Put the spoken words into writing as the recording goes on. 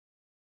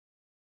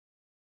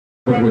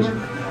Which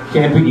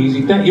can't be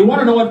easy. You want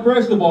to know what?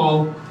 First of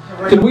all,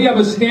 can we have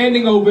a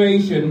standing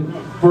ovation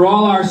for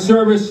all our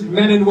service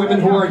men and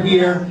women who are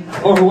here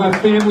or who have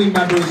family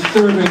members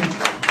serving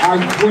our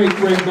great,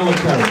 great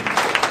military?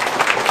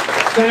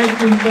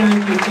 Thank you,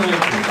 thank you, thank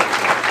you.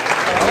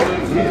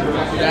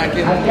 Back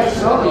in,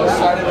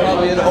 started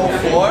probably in 04.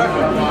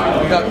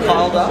 We got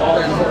called up,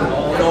 and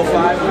in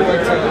 05 we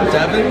went to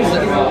Devon's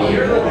and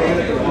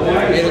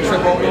made a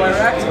trip over to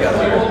Iraq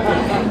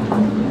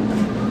together.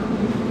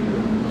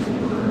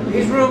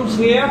 These rooms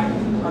here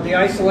are the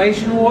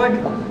isolation ward.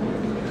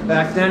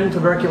 Back then,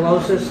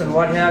 tuberculosis and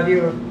what have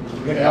you,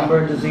 get a number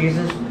of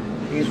diseases.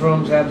 These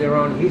rooms have their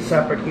own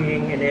separate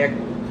heating and air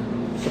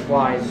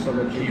supplies so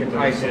that you can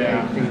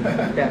isolate the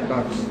death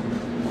ducts.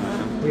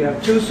 We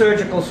have 2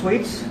 surgical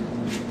suites.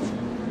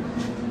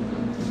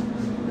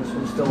 This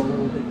one's still a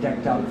little bit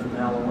decked out from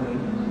Halloween.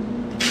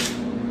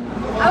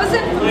 I was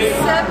in from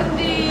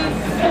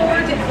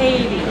 74 to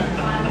 80.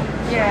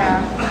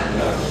 Yeah.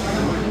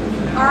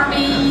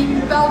 Army,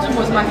 Belgium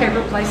was my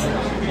favorite place.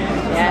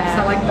 Yeah.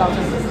 I like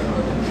Belgium.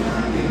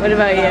 What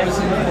about you? I was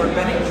in Fort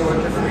Benning,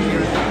 Georgia for a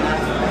year.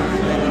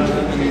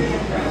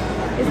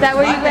 Is that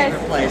where you guys?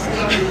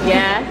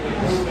 Yeah.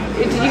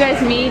 Did you guys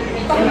meet?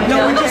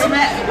 No, we just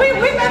met. We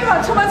met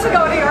about 2 months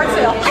ago at a yard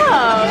sale.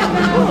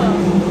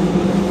 Oh.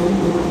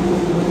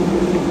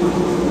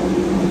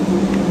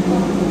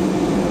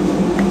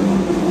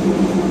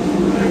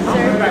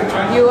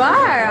 You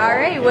are? All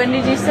right. When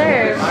did you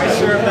serve? I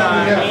served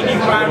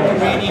 85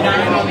 to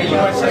 89 on the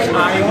USS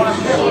Iowa.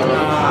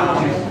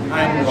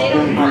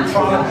 I'm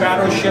from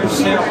battleship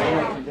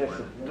Salem.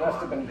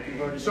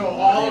 So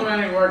all the men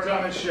who worked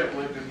on the ship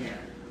lived in here?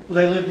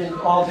 They lived in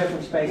all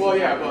different spaces. Well,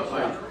 yeah, but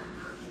like...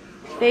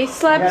 They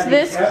slept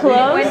this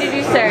close? When did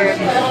you serve?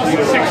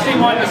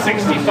 61 to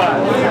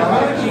 65.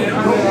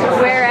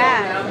 Where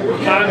at?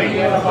 Army.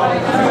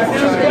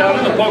 Down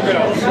in the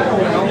Poconos.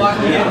 What about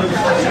you,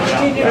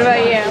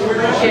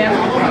 Jim? I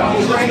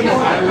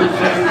was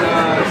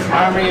in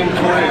Army in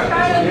Korea.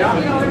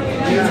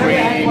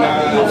 Between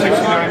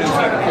 69 and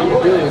 70.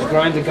 What you do is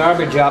grind the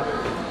garbage up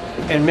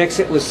and mix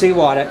it with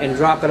seawater and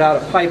drop it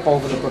out a pipe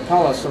over the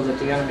propeller so that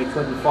the enemy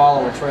couldn't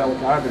follow a trail of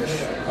garbage.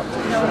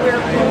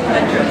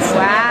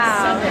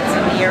 Wow. It's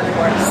in the Air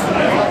Force.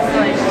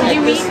 Did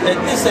you meet? At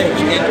this age,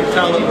 can't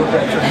tell that we're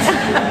veterans.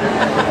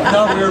 No,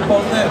 we were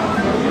both in.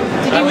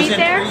 Did you meet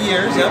there? I was in 3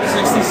 years, yep,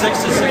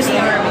 66 to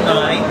 69.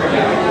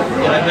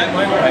 I met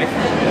my wife.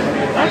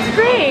 That's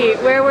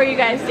great. Where were you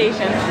guys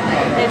stationed?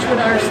 Edgewood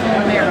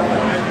Arsenal, Maryland.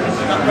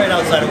 Right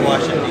outside of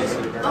Washington, D.C.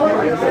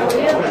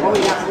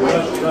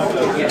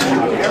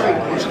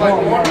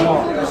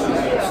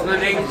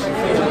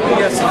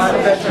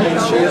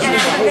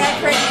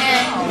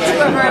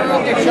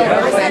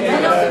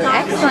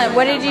 Excellent.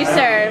 What did you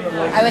serve?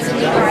 I was in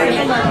the Army.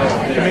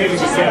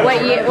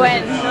 What year?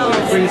 When?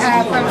 From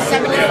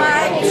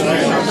 75 to 80.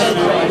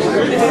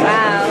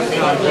 Wow.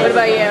 What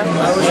about you? I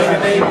was in the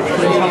Navy.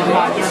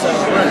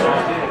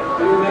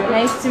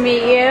 Nice to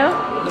meet you.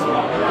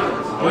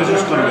 Where's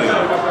this going to be?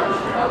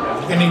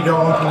 Kenny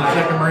Dolan from the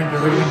 2nd Marine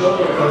Division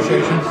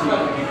Association.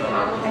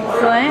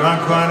 Excellent. Ron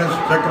Connors,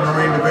 2nd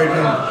Marine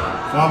Division,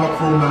 former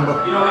crew member.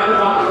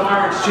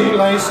 G.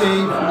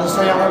 Lacey from the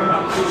Salem,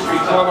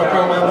 former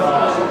crew member.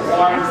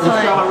 This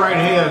fellow right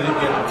here,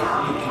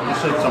 you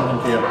said something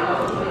here.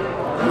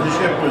 The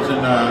ship was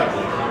in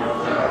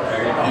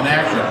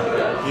action.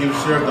 He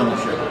served on the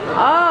ship.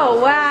 Oh,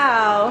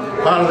 wow.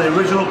 Part of the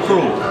original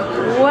crew.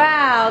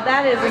 Wow,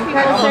 that is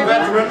incredible. I'm a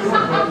veteran.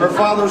 Her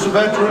father's a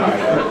veteran.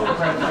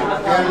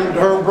 And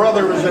her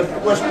brother is at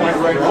West Point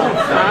right now.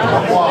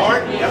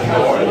 Were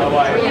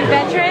you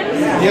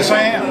veterans? Yes,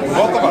 I am.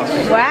 Both of us.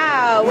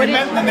 Wow. We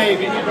met in the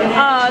Navy.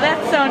 Oh,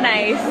 that's so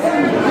nice.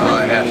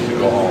 I have to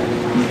go home.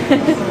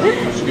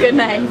 Good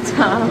night,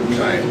 Tom.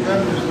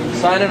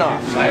 Signing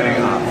off.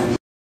 Signing off.